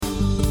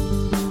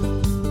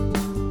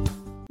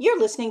You're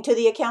listening to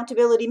the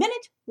Accountability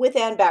Minute with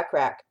Ann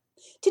Backrack.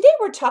 Today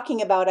we're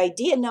talking about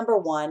idea number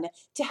 1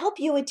 to help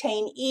you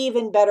attain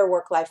even better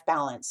work-life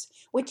balance,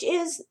 which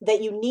is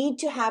that you need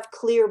to have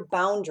clear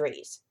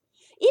boundaries.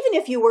 Even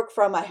if you work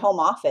from a home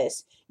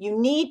office, you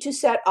need to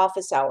set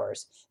office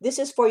hours. This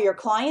is for your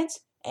clients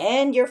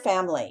and your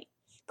family.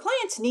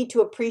 Clients need to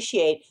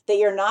appreciate that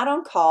you're not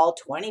on call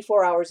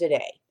 24 hours a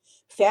day.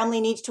 Family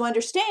needs to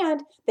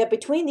understand that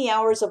between the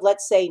hours of,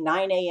 let's say,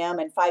 9 a.m.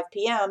 and 5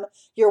 p.m.,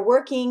 you're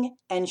working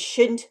and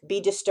shouldn't be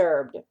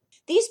disturbed.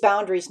 These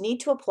boundaries need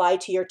to apply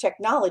to your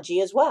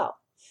technology as well.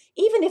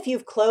 Even if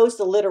you've closed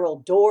the literal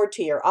door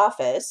to your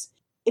office,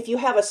 if you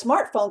have a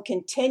smartphone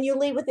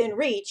continually within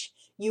reach,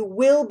 you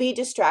will be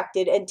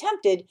distracted and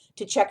tempted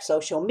to check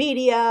social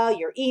media,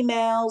 your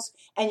emails,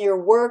 and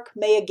your work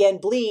may again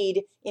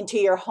bleed into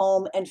your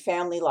home and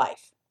family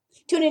life.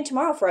 Tune in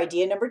tomorrow for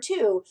idea number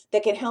 2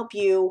 that can help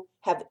you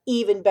have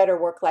even better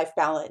work-life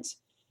balance.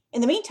 In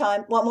the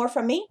meantime, want more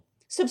from me?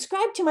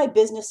 Subscribe to my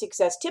business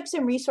success tips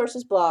and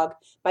resources blog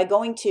by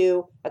going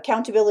to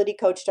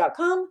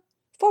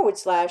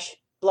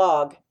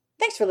accountabilitycoach.com/blog.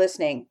 Thanks for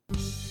listening.